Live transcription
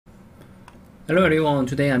Hello everyone,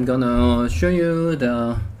 today I'm gonna show you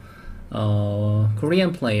the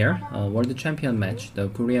Korean player world champion match. The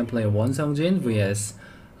Korean player Seong-jin vs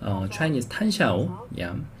Chinese Xiao.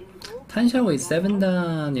 Yeah, Xiao is 7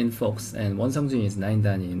 dan in Fox and Seong-jin is 9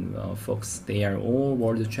 dan in Fox. They are all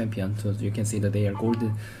world champion, so you can see that they are gold,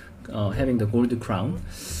 having the gold crown.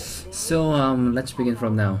 So let's begin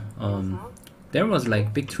from now. There was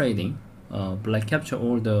like big trading. Black capture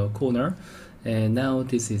all the corner, and now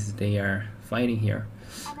this is they are fighting here.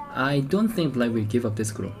 I don't think Black will give up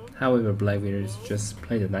this group. However, Black will just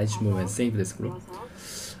play the nice move and save this group.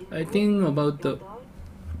 I think about the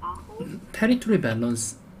territory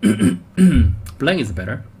balance, Black is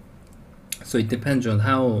better. So it depends on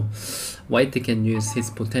how White can use his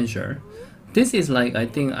potential. This is like, I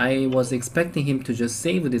think I was expecting him to just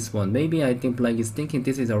save this one. Maybe I think Black is thinking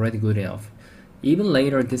this is already good enough. Even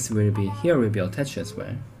later this will be, here will be attached as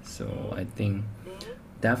well. So I think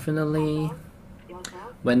definitely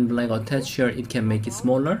when Black attach here it can make it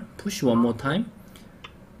smaller. Push one more time.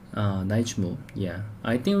 Nice move. Yeah,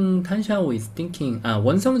 I think Xiao is thinking,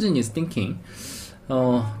 Seong-jin is thinking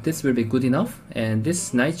this will be good enough, and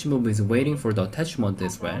this nice move is waiting for the attachment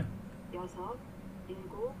as well.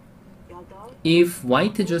 If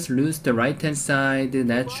White just lose the right hand side,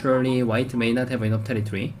 naturally White may not have enough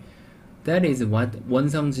territory. That is what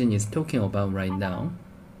Seong-jin is talking about right now.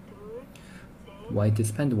 White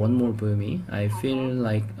spend one more boomy. I feel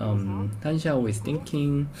like Xiao is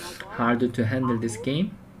thinking hard to handle this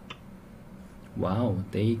game. Wow,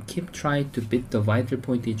 they keep trying to beat the vital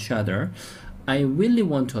point each other. I really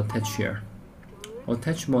want to attach here.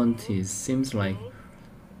 Attachment seems like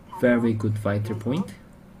very good vital point.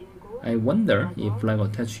 I wonder if Black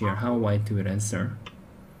attach here, how White will answer.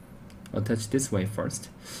 Attach this way first.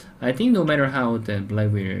 I think no matter how, then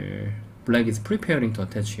Black is preparing to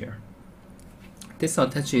attach here. This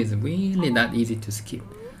attach is really not easy to skip.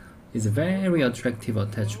 It's a very attractive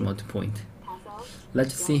attachment point.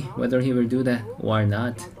 Let's see whether he will do that or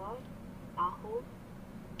not.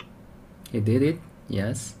 He did it,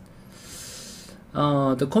 yes.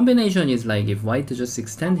 The combination is like if White just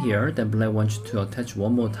extend here, then Black wants to attach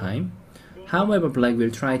one more time. However, Black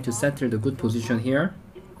will try to settle the good position here.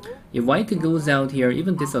 If White goes out here,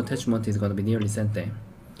 even this attachment is going to be nearly sente.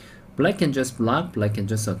 Black can just block, Black can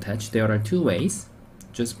just attach. There are two ways.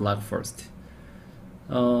 Just block first.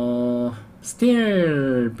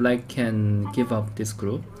 Still, Black can give up this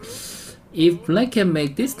group. If Black can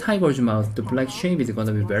make this tiger's mouth, the Black shape is going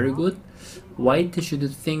to be very good. White should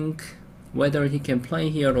think whether he can play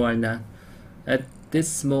here or not. At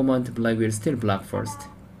this moment, Black will still block first.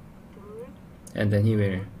 And then he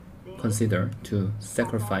will consider to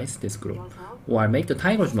sacrifice this group or make the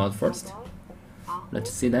tiger's mouth first.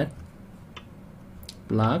 Let's see that.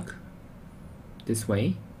 Block this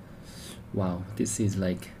way. Wow, this is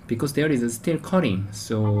like, because there is still cutting,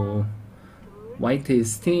 so White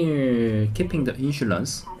is still keeping the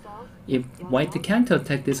insurance. If White can't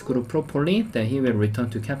attack this group properly, then he will return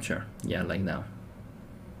to capture. Yeah, like now.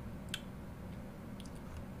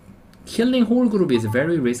 Killing whole group is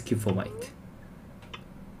very risky for White.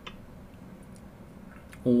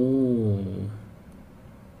 Oh,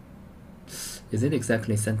 is it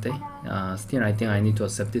exactly sente? Still, I think I need to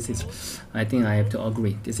accept this is. I think I have to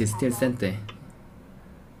agree. This is still sente.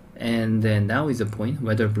 And then now is the point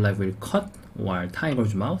whether Black will cut or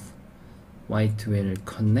tiger's mouth. White will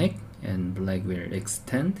connect and Black will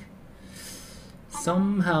extend.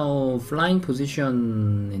 Somehow flying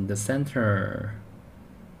position in the center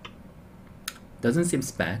doesn't seem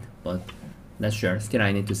bad, but not sure. Still,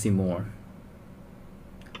 I need to see more.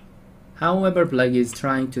 However, Black is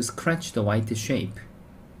trying to scratch the White shape.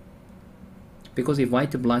 Because if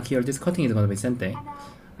White block here, this cutting is going to be sente.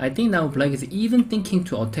 I think now Black is even thinking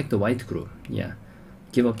to attack the White group. Yeah,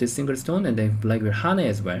 give up this single stone and then Black will hane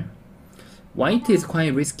as well. White is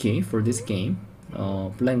quite risky for this game.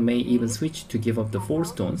 Black may even switch to give up the 4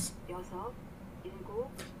 stones.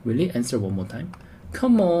 Will he answer one more time?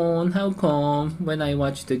 Come on, how come when I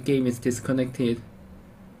watch the game it's disconnected?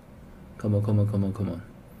 Come on, come on, come on, come on.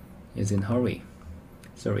 Is in hurry.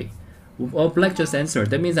 Sorry. Oh, Black just answered.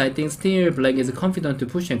 That means I think still Black is confident to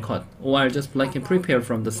push and cut. Or just Black can prepare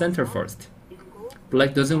from the center first.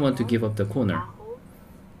 Black doesn't want to give up the corner.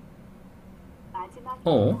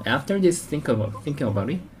 Oh, after this thinking about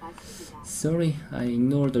it. Sorry, I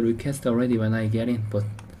ignored the request already when I get in, but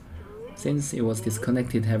since it was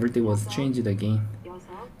disconnected, everything was changed again.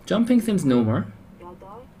 Jumping seems normal.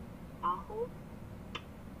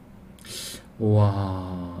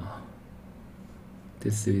 Wow.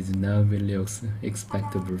 This is not really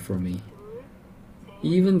expectable for me.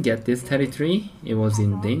 Even get this territory, it was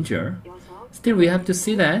in danger. Still, we have to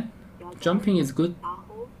see that jumping is good,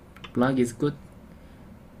 black is good.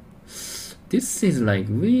 This is like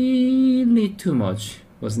really too much,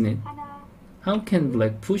 wasn't it? How can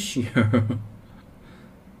black push here?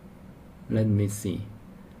 Let me see.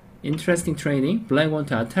 Interesting trading. Black want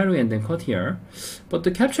to Atari and then cut here. But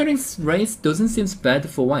the capturing race doesn't seem bad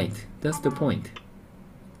for white. That's the point.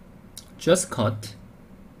 Just cut.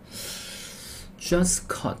 Just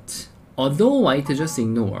cut. Although white just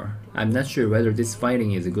ignore. I'm not sure whether this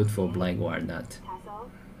fighting is good for black or not.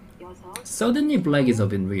 Suddenly black is a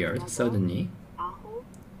bit weird. Suddenly.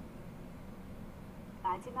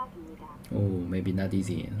 Oh, maybe not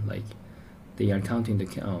easy. Like they are counting the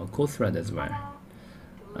code thread as well.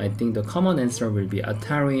 I think the common answer will be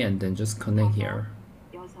Atari and then just connect here.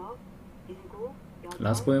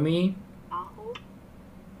 Last for me.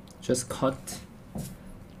 Just cut.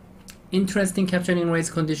 Interesting capturing race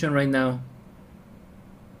condition right now.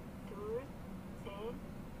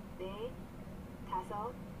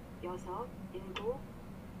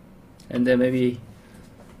 And then maybe,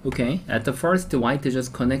 okay, at the first white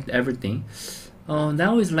just connect everything.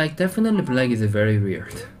 Now it's like definitely black is very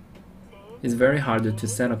weird. It's very hard to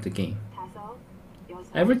set up the game.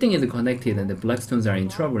 Everything is connected and the black stones are in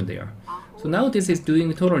trouble there. So now this is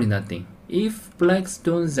doing totally nothing. If black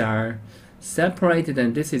stones are separated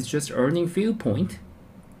and this is just earning field point,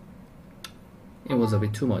 it was a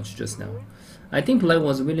bit too much just now. I think black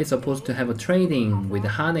was really supposed to have a trading with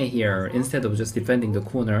Hane here instead of just defending the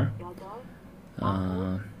corner.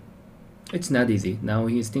 It's not easy. Now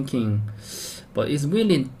he's thinking, but it's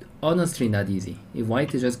really honestly not easy. If white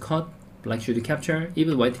just cut, black should capture,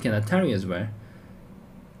 even white can Atari as well.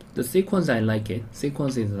 The sequence, I like it.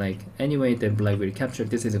 Sequence is like, anyway, then black will capture,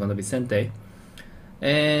 this is gonna be Sente.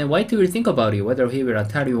 And white will think about it, whether he will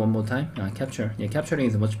Atari one more time. Capture. Yeah, capturing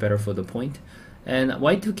is much better for the point. And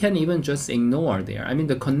white can even just ignore there. I mean,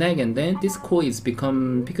 the connect and then this core is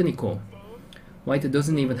become picnic core. White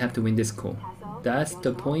doesn't even have to win this core. That's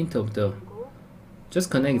the point of the... Just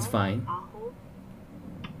connect is fine.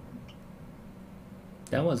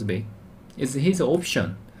 That was big. It's his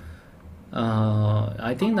option.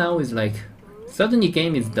 I think now is like... Suddenly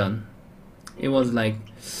game is done. It was like...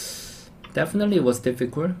 Definitely it was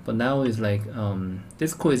difficult, but now is like...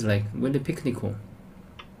 this core is like really picnic core.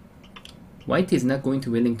 White is not going to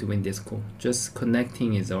willing to win this core. Just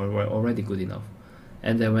connecting is already good enough.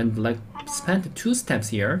 And then when black spent 2 steps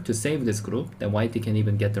here to save this group, then white can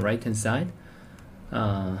even get the right hand side.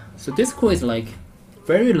 So this core is like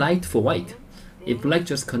very light for white. If black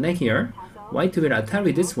just connect here, white will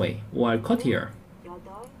Atari this way or cut here.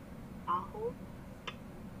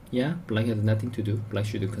 Yeah, black has nothing to do. Black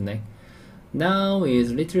should connect. Now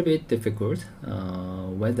is a little bit difficult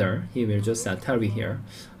whether he will just Atari here.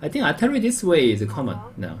 I think Atari this way is common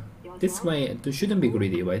now. This way it shouldn't be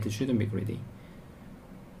greedy, right? It shouldn't be greedy.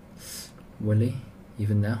 Really?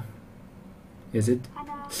 Even now? Is it?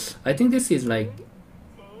 I think this is like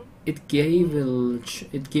it gave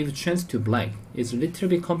a chance to black. It's a little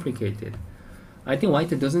bit complicated. I think white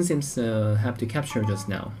doesn't seem to have to capture just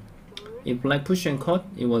now. If black push and cut,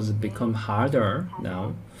 it was become harder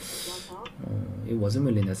now. It wasn't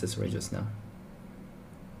really necessary just now.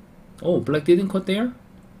 Oh, black didn't cut there?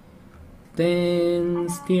 Then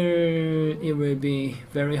still it will be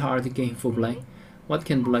very hard game for black. What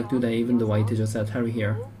can black do that even the white just Atari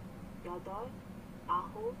here?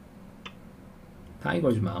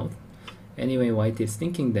 Tiger's mouth. Anyway, white is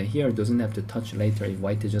thinking that here doesn't have to touch later. If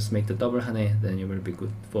white just make the double hane, then it will be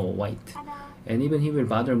good for white. And even he will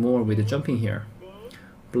bother more with the jumping here.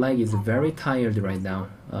 Black is very tired right now.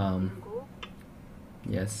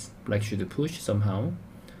 Yes, black should push somehow.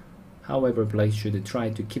 However, black should try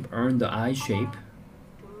to keep earn the eye shape.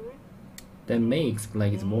 That makes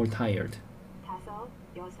black is more tired.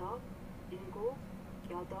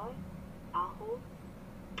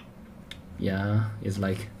 Yeah, it's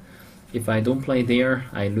like if I don't play there,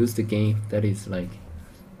 I lose the game. That is like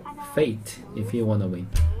fate if you wanna win.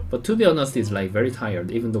 But to be honest, it's like very tired.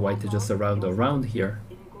 Even the white is just around here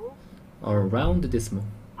or around this move.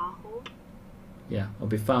 Yeah, a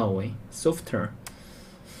bit far away, softer.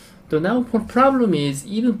 The now problem is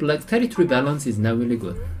even black's territory balance is not really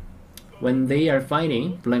good. When they are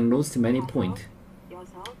fighting, black lost many points.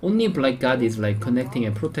 Only black god is like connecting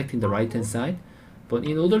and protecting the right hand side. But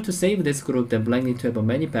in order to save this group, then black need to have a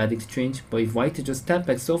many bad exchange. But if white just step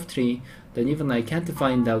back softly, then even I can't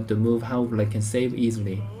find out the move how black can save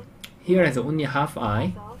easily. Here has only half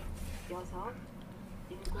eye.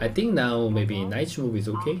 I think now maybe knight's move is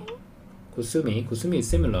okay. Kusumi is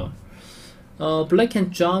similar. Black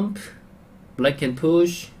can jump, black can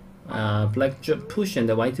push, Black push and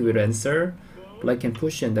the white will answer. Black can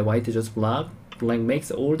push and the white just block. Black makes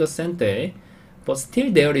all the center, but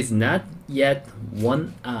still there is not yet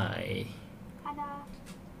one eye.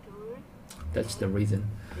 That's the reason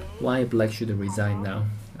why black should resign now.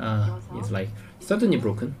 It's like suddenly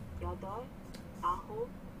broken.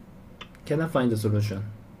 Cannot find the solution.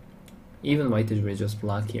 Even white will just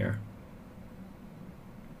block here.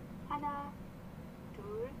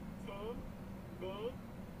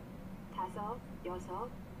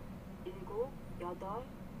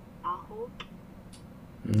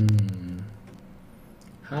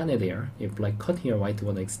 Hane there. If black cut here, white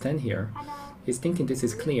wanna extend here. He's thinking this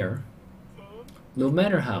is clear. No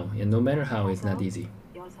matter how, and no matter how, it's not easy.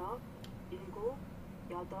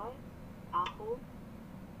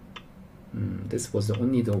 This was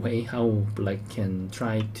only the way how black can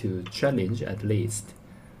try to challenge at least.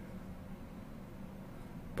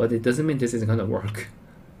 But it doesn't mean this is gonna work.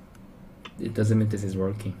 It doesn't mean this is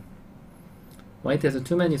working. White has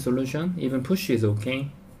too many solution. Even push is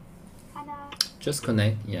okay. Just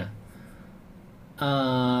connect, yeah.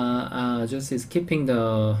 Just is keeping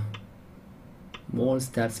the more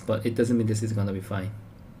steps, but it doesn't mean this is gonna be fine.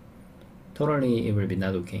 Totally, it will be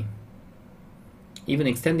not okay. Even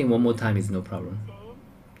extending one more time is no problem.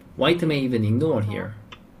 White may even ignore here.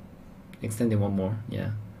 Extending one more,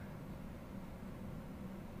 yeah.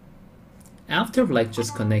 After black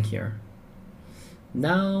just connect here.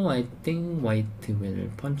 Now I think white will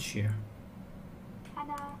punch here.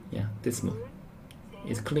 Yeah, this move.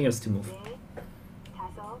 It's clear to move.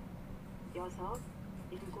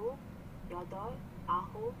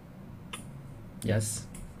 Yes,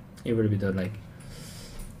 it will be the like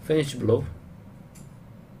finish blow.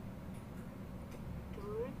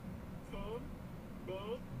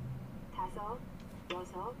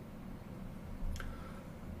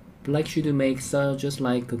 Black should make just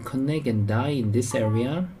like a connect and die in this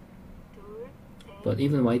area. But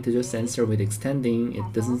even white just answer with extending,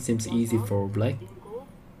 it doesn't seem easy for black.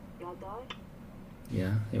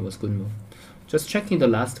 Yeah, it was good move. Just checking the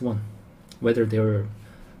last one, whether their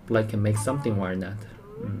black can make something or not.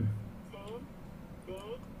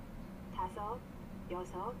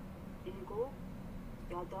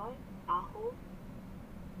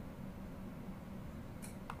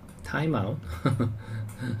 Timeout.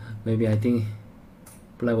 Maybe I think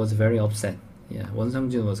black was very upset. Yeah,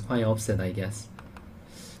 Seong-jin was quite upset, I guess.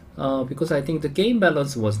 Because I think the game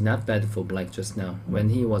balance was not bad for black just now when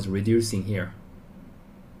he was reducing here.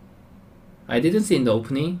 I didn't see in the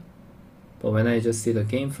opening, but when I just see the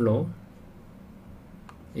game flow,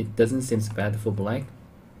 it doesn't seem bad for black.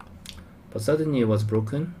 But suddenly it was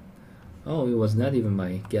broken. Oh, it was not even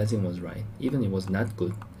my guessing was right. Even it was not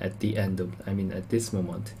good at the end of, at this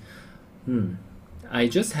moment. I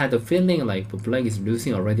just had a feeling like black is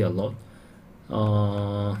losing already a lot.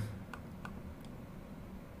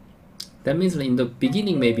 That means in the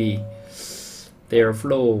beginning maybe their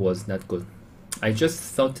flow was not good. I just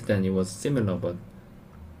thought that it was similar, but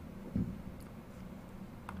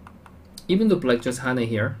even though black just Hane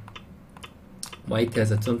here, white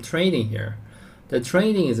has some trading here. The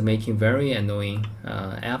trading is making very annoying.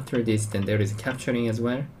 After this, then there is capturing as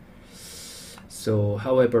well. So,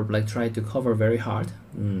 however, black tried to cover very hard.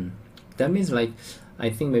 That means like, I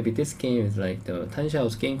think maybe this game is like the Tan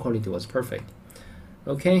Xiao's game quality was perfect.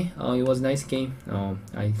 Okay, it was a nice game.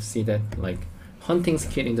 I see that like hunting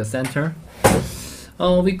skill in the center.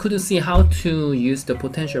 We could see how to use the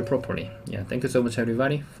potential properly. Yeah, thank you so much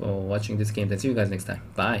everybody for watching this game, and see you guys next time.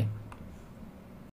 Bye.